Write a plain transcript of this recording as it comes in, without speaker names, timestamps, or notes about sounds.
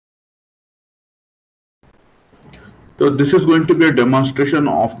So this is going to be a demonstration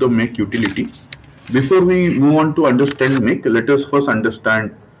of the make utility. Before we move on to understand make, let us first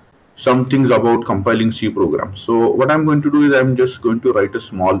understand some things about compiling C program. So what I'm going to do is I'm just going to write a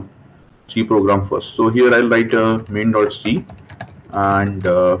small C program first. So here I'll write a main.c and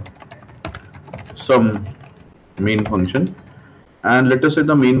some main function, and let us say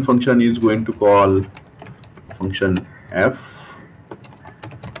the main function is going to call function f,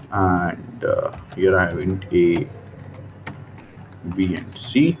 and here I have int a, b and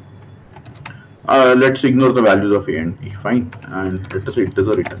c. Let's ignore the values of a and b, fine, and let us say it is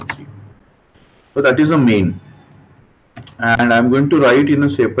a return c. So that is the main, and I'm going to write in a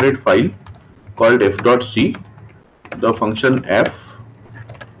separate file called f.c the function f,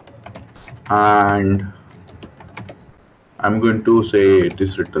 and I'm going to say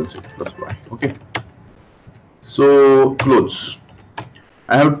this returns x plus y. Okay, so close.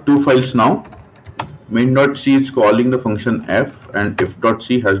 I have two files now. Main.c is calling the function f, and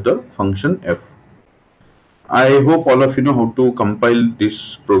f.c has the function f. I hope all of you know how to compile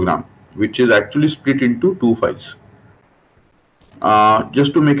this program, which is actually split into two files.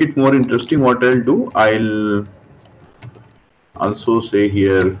 Just to make it more interesting, what I'll do, I'll also say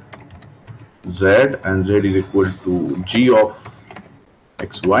here z, and z is equal to g of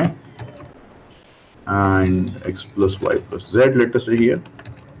xy and x plus y plus z, let us say here.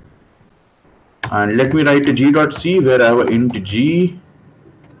 And let me write a g.c where I have an int g.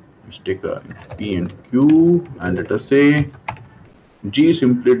 Let's take a p and q, and let us say g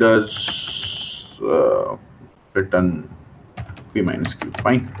simply does return p minus q.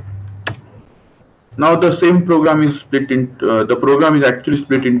 Fine. Now the same program is split into the program is actually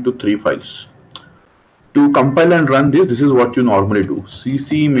split into three files. To compile and run this is what you normally do.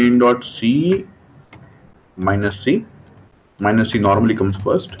 cc main.c minus c. Minus c normally comes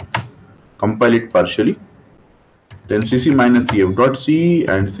first. Compile it partially. Then cc minus c f.c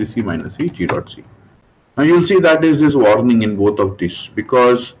and cc minus c g.c. Now you'll see that is this warning in both of these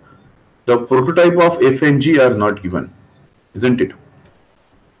because the prototype of f and g are not given, isn't it?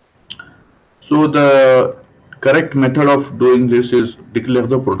 So the correct method of doing this is declare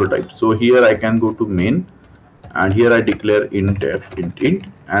the prototype. So here I can go to main, and here I declare int f int,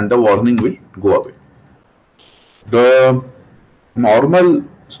 and the warning will go away. The normal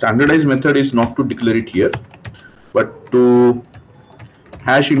standardized method is not to declare it here, but to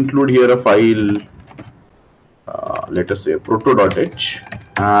hash include here a file, let us say proto.h,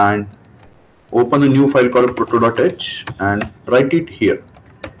 and open a new file called proto.h and write it here.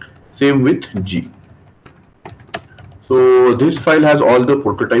 Same with g. So this file has all the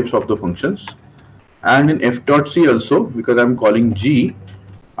prototypes of the functions, and in f.c also, because I'm calling g,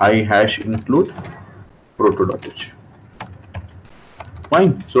 I hash include proto.h.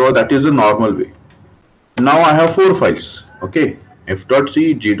 Fine. So that is the normal way. Now I have four files. Okay,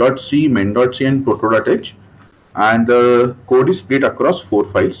 f.c, g.c, main.c, and proto.h, and the code is split across four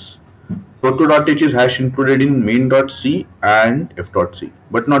files. Proto.h is hash included in main.c and f.c,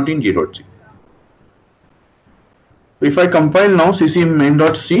 but not in g.c. If I compile now cc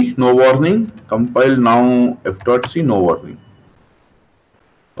main.c, no warning. Compile now f.c, no warning.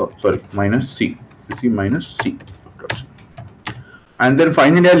 Oh, sorry, minus c. cc minus c. And then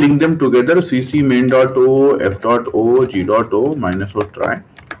finally I link them together, cc main.o, f.o, g.o, minus o try,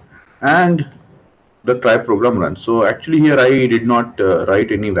 and the try program runs. So actually here I did not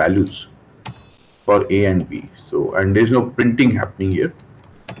write any values for a and b. So, and there is no printing happening here.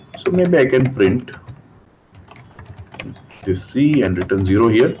 So maybe I can print this c and return 0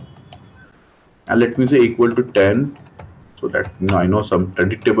 here. And let me say equal to 10, so that I know some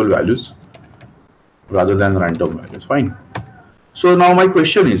predictable values rather than random values. Fine. So now my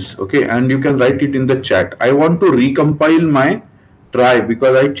question is, okay, and you can write it in the chat. I want to recompile my try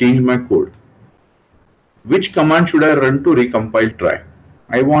because I changed my code. Which command should I run to recompile try?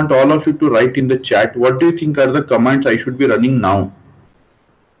 I want all of you to write in the chat what do you think are the commands I should be running now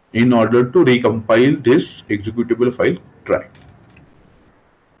in order to recompile this executable file try.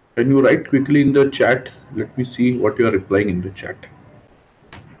 Can you write quickly in the chat? Let me see what you are replying in the chat.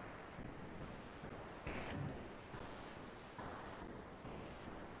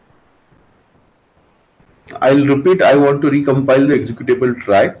 I'll repeat, I want to recompile the executable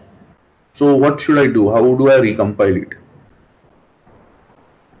try. So what should I do? How do I recompile it?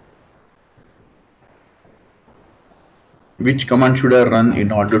 Which command should I run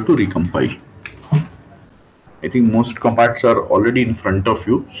in order to recompile? I think most commands are already in front of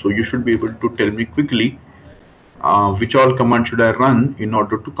you, so you should be able to tell me quickly which all command should I run in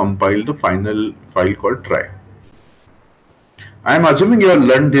order to compile the final file called try. I am assuming you have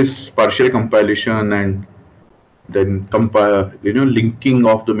learned this partial compilation and then compile, linking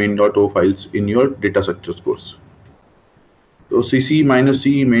of the main.o files in your data structures course. So cc minus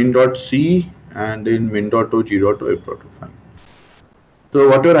c main.c and then main.o g.o f.o. Fine. So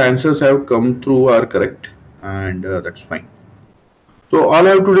whatever answers have come through are correct, and that's fine. So all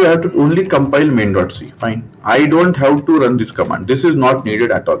I have to do, I have to only compile main.c. Fine. I don't have to run this command. This is not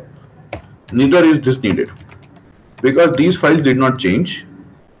needed at all. Neither is this needed, because these files did not change,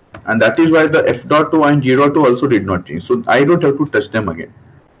 and that is why the f.o and g.o also did not change. So I don't have to touch them again.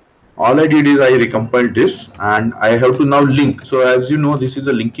 All I did is I recompiled this, and I have to now link. So as you know, this is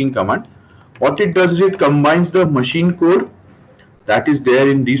a linking command. What it does is it combines the machine code that is there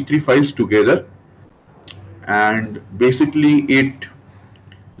in these three files together, and basically it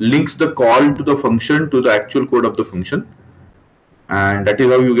links the call to the function to the actual code of the function, and that is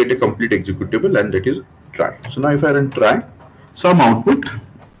how you get a complete executable, and that is try. So now if I run try, some output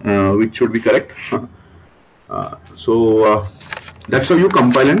which should be correct. That's how you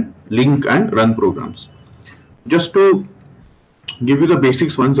compile and link and run programs. Just to give you the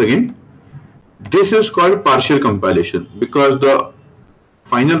basics once again, this is called partial compilation, because the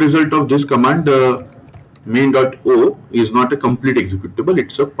final result of this command, main.o, is not a complete executable,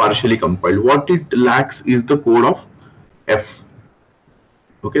 it's a partially compiled. What it lacks is the code of f,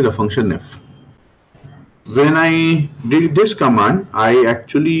 okay, the function f. When I did this command, I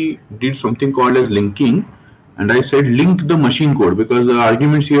actually did something called as linking, and I said link the machine code, because the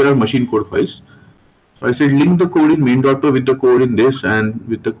arguments here are machine code files. So I said link the code in main.o with the code in this and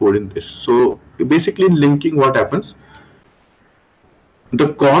with the code in this. So basically in linking, what happens?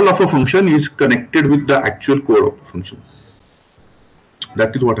 The call of a function is connected with the actual code of the function.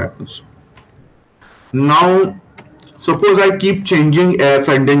 That is what happens. Now, suppose I keep changing f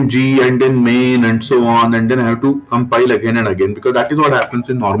and then g and then main and so on, and then I have to compile again and again, because that is what happens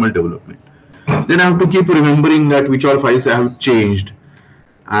in normal development. Then I have to keep remembering that which all files I have changed,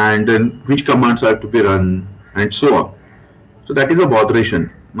 and then which commands are to be run, and so on. So that is a botheration.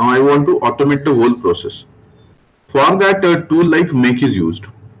 Now I want to automate the whole process. For that, a tool like make is used.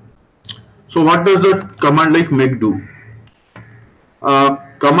 So what does the command like make do?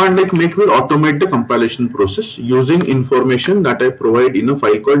 Command like make will automate the compilation process using information that I provide in a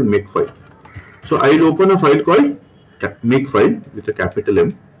file called makefile. So I will open a file called makefile with a capital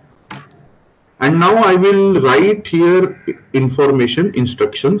M, and now I will write here information,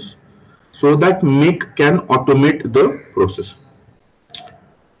 instructions, so that make can automate the process.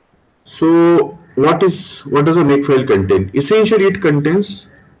 So what does a makefile contain? Essentially it contains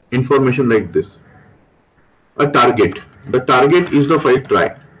information like this: a target. The target is the file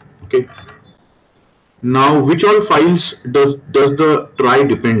try. Okay. Now which all files does the try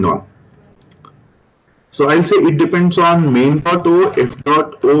depend on? So I'll say it depends on main.o,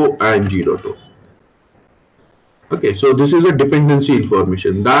 f.o and g.o. Okay, so this is a dependency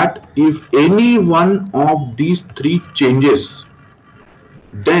information that if any one of these three changes,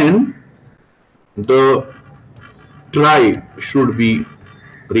 then the try should be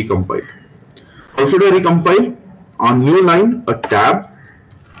recompiled. How should I recompile? On new line, a tab,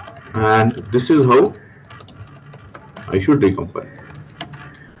 and this is how I should recompile.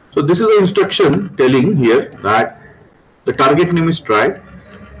 So this is the instruction telling here that the target name is try,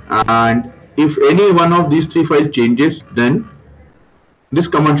 and if any one of these three files changes, then this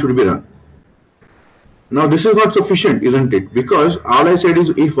command should be run. Now this is not sufficient, isn't it? Because all I said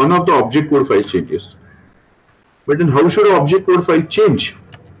is if one of the object code files changes. But then how should an object code file change?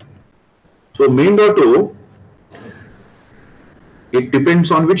 So main.o, it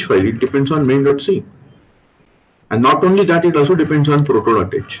depends on which file? It depends on main.c. And not only that, it also depends on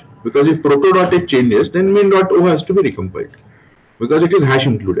proto.h. Because if proto.h changes, then main.o has to be recompiled, because it is hash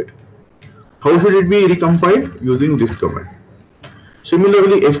included. How should it be recompiled? Using this command.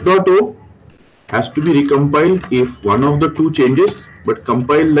 Similarly, f.o has to be recompiled if one of the two changes, but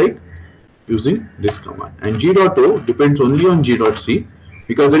compiled like using this command. And g.o depends only on g.c,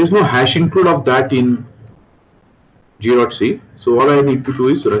 because there is no hash include of that in g.c. So all I need to do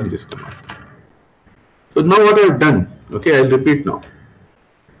is run this command. So now what I have done, okay, I'll repeat now.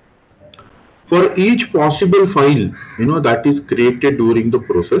 For each possible file, that is created during the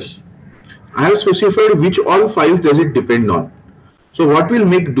process, I have specified which all files does it depend on. So what will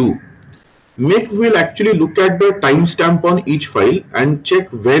make do? Make will actually look at the timestamp on each file and check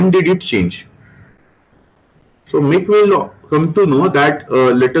when did it change. So make will come to know that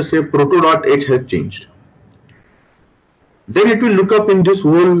let us say proto.h has changed. Then it will look up in this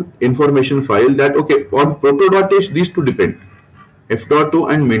whole information file that okay, on proto.h these two depend, f.o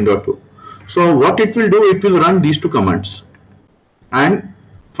and main.o. So what it will do, it will run these two commands and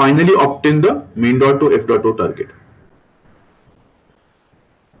finally obtain the main.o f.o target.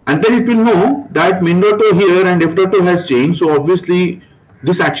 and then it will know that main.o here and f.o has changed, so obviously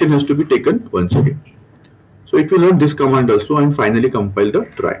this action has to be taken once again. So it will learn this command also and finally compile the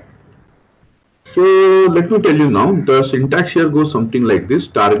try. So let me tell you now, the syntax here goes something like this: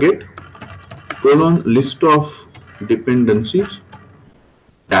 target colon list of dependencies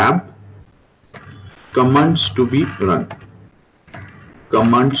tab commands to be run.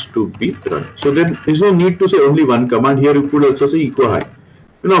 Commands to be run. So there is no need to say only one command. Here you could also say echo hi,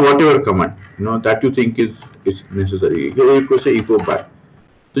 whatever command that you think is necessary. Here you could say echo by.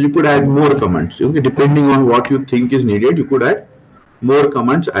 So you could add more commands. Okay, depending on what you think is needed, you could add more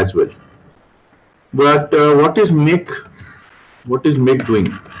commands as well. But what is make doing?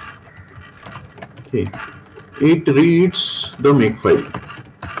 Okay, it reads the make file.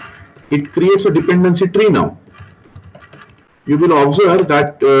 It creates a dependency tree now. You will observe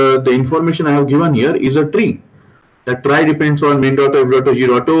that the information I have given here is a tree. That try depends on main.o, f.o,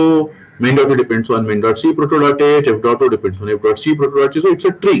 g.o, main.o depends on main.c proto.h, f.o depends on f.c proto.h. So it's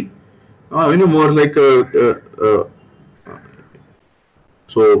a tree. More like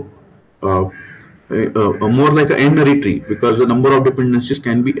more like an n-ary tree, because the number of dependencies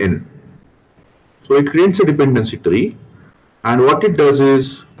can be n. So it creates a dependency tree, and what it does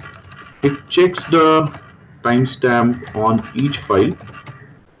is it checks the timestamp on each file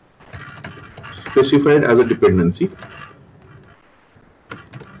specified as a dependency,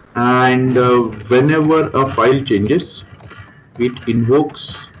 and whenever a file changes, it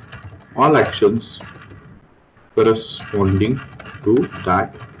invokes all actions corresponding to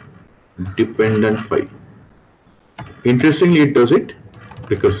that dependent file. Interestingly, it does it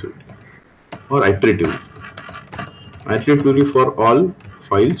recursively or iteratively for all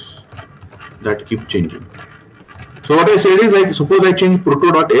files that keep changing. So what I said is, like, suppose I change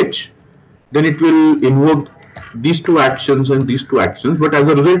proto.h, then it will invoke these two actions and these two actions, but as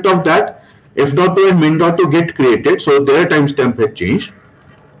a result of that, f.o and main.o get created, so their timestamp had changed.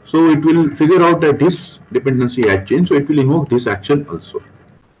 So it will figure out that this dependency had changed, so it will invoke this action also.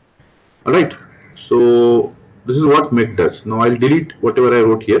 Alright, so this is what make does. Now I'll delete whatever I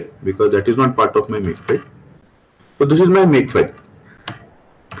wrote here because that is not part of my make file. So this is my make file.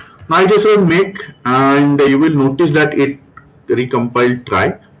 Now I just run make, and you will notice that it recompiled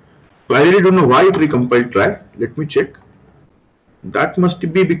try. So I really don't know why it recompiled try. Let me check. That must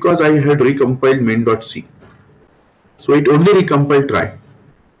be because I had recompiled main.c. So it only recompiled try.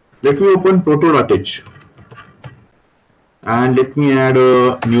 Let me open proto.h and let me add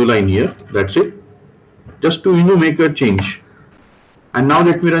a new line here. That's it. Just to make a change. And now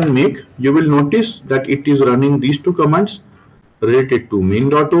let me run make. You will notice that it is running these two commands related to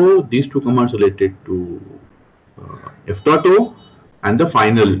main.o, these two commands related to f.o, and the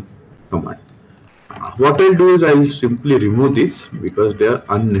final command. What I'll do is I'll simply remove this because they are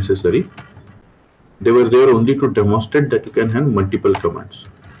unnecessary. They were there only to demonstrate that you can have multiple commands.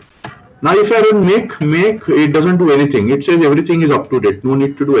 Now if I run make, it doesn't do anything. It says everything is up to date, no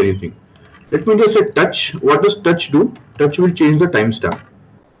need to do anything. Let me just say touch. What does touch do? Touch will change the timestamp.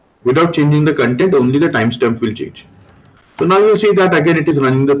 Without changing the content, only the timestamp will change. So now you will see that again it is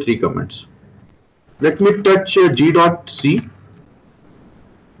running the three commands. Let me touch g.c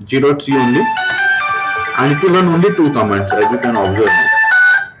only, and it will run only two commands, as you can observe now.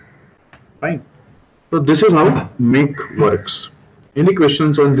 Fine. So this is how make works. Any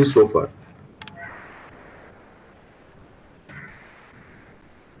questions on this so far?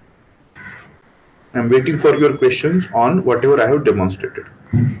 I'm waiting for your questions on whatever I have demonstrated.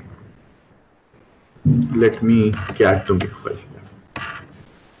 Let me cat the make file.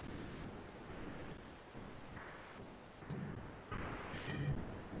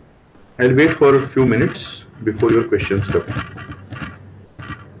 I'll wait for a few minutes before your questions come.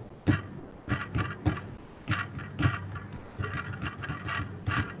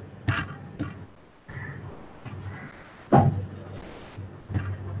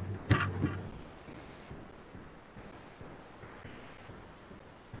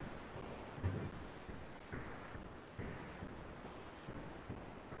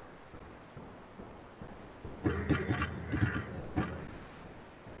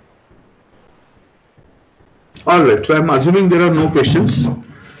 Alright, so I'm assuming there are no questions.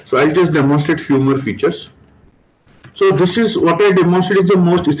 So I'll just demonstrate few more features. So this is what I demonstrated, the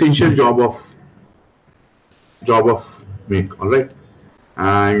most essential job of make. Alright.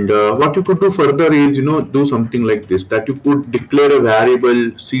 And what you could do further is, do something like this, that you could declare a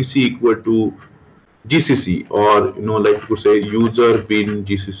variable cc equal to gcc, or like you could say user bin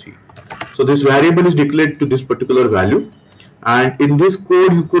gcc. So this variable is declared to this particular value, and in this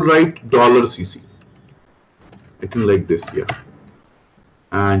code you could write $cc. I think like this here.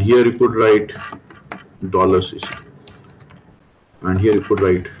 and here you could write $cc, and here you could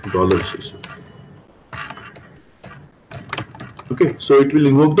write $cc. Okay, so it will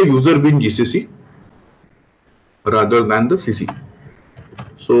invoke the user bin GCC rather than the CC.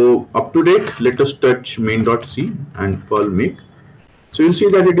 So up to date, let us touch main.c and call make. So you'll see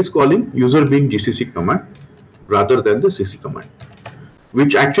that it is calling user bin GCC command rather than the CC command,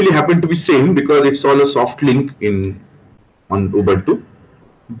 which actually happened to be same because it's all a soft link on Ubuntu.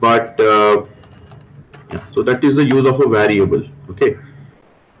 But yeah, so that is the use of a variable. Okay.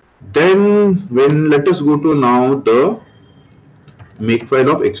 Then let us go to now the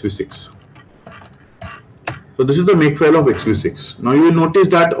makefile of xv6. So this is the makefile of xv6. Now you will notice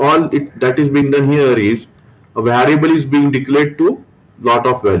that all that is being done here is a variable is being declared to lot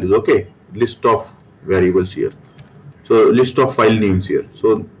of values. Okay, list of variables here. So list of file names here.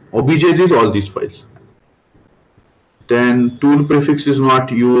 So objs is all these files. Then tool prefix is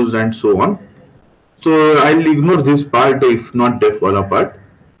not used and so on. So I'll ignore this part, if not def wala part,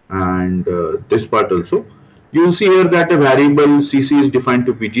 and this part also. You will see here that a variable cc is defined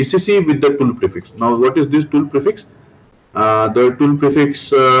to be gcc with the tool prefix. Now what is this tool prefix? The tool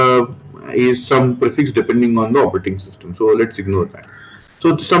prefix is some prefix depending on the operating system. So let's ignore that.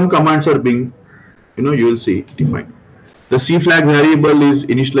 So some commands are being, you will see defined. The C flag variable is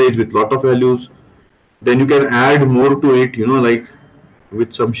initialized with lot of values. Then you can add more to it, like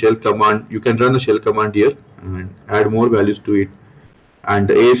with some shell command. You can run a shell command here and add more values to it. And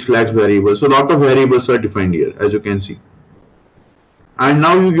the AS flags variable. So a lot of variables are defined here, as you can see. And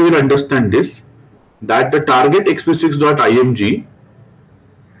now you will understand this, that the target xv6.img,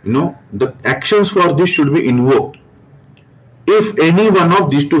 the actions for this should be invoked if any one of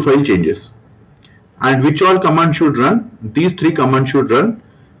these two files changes. And which all commands should run? These three commands should run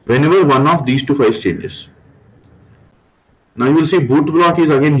whenever one of these two files changes. Now you will see boot block is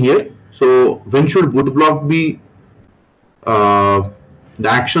again here. So when should boot block be the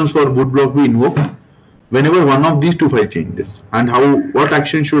actions for boot block be invoked? Whenever one of these two files changes. And what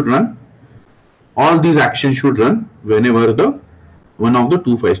action should run? All these actions should run whenever one of the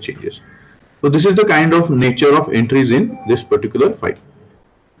two files changes. So this is the kind of nature of entries in this particular file.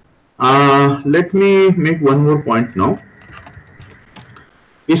 Let me make one more point now.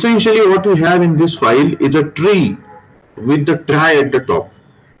 Essentially what we have in this file is a tree with the try at the top.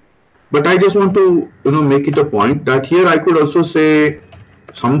 But I just want to make it a point that here I could also say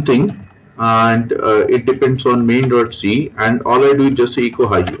something, and it depends on main.c, and all I do is just say echo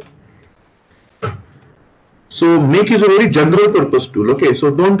hi here. So make is a very general purpose tool. Okay,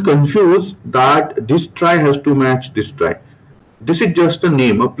 so don't confuse that this try has to match this try. This is just a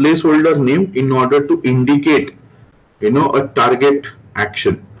name, a placeholder name in order to indicate a target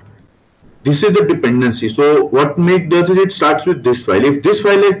action. This is the dependency. So what make does is it starts with this file. If this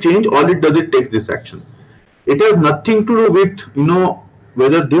file has changed, all it does it takes this action. It has nothing to do with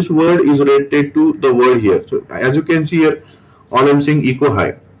whether this word is related to the word here. So as you can see here, all I'm saying echo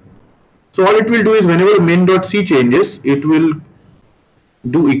hi. So all it will do is whenever main.c changes, it will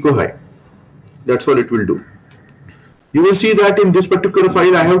do echo hi. That's what it will do. You will see that in this particular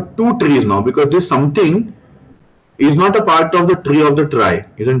file I have two trees now, because this something is not a part of the tree of the try,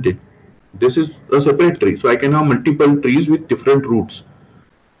 isn't it? This is a separate tree. So I can have multiple trees with different roots.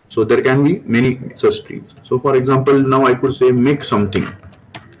 So there can be many such trees. So for example, now I could say make something.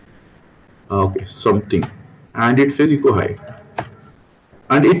 Okay, something. And it says echo hi.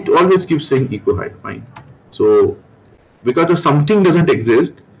 And it always keeps saying echo hi. Fine. So because the something doesn't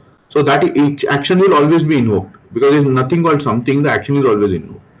exist, so that action will always be invoked. Because there is nothing called something, the action is always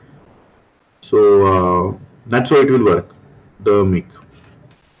invoked. So that's how it will work, the make.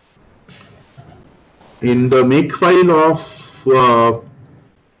 In the make file of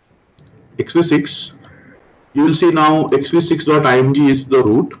xv6, you will see now xv6.img is the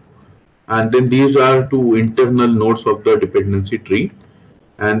root, and then these are two internal nodes of the dependency tree,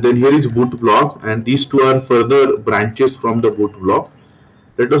 and then here is boot block, and these two are further branches from the boot block.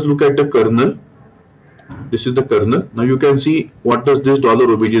 Let us look at the kernel. This is the kernel. Now you can see what does this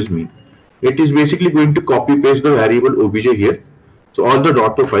 $obj mean. It is basically going to copy paste the variable obj here. So all the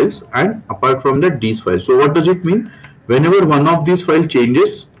 .o files, and apart from that these files. So what does it mean? Whenever one of these files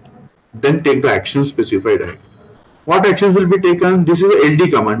changes, then take the action specified. What actions will be taken? This is a ld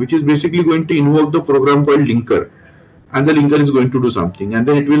command, which is basically going to invoke the program called linker, and the linker is going to do something, and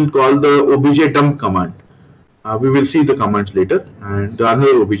then it will call the obj dump command. We will see the commands later, and the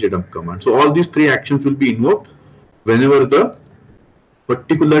another obj dump command. So all these three actions will be invoked whenever the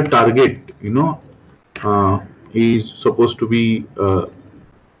particular target is supposed to be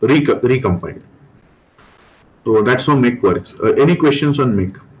recompiled. So that's how make works. Any questions on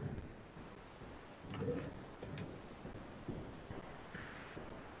make?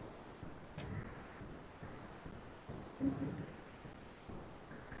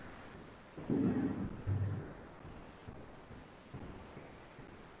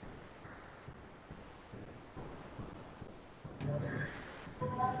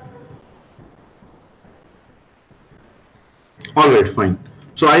 All right, fine.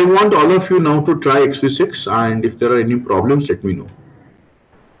 So I want all of you now to try XV6, and if there are any problems, let me know.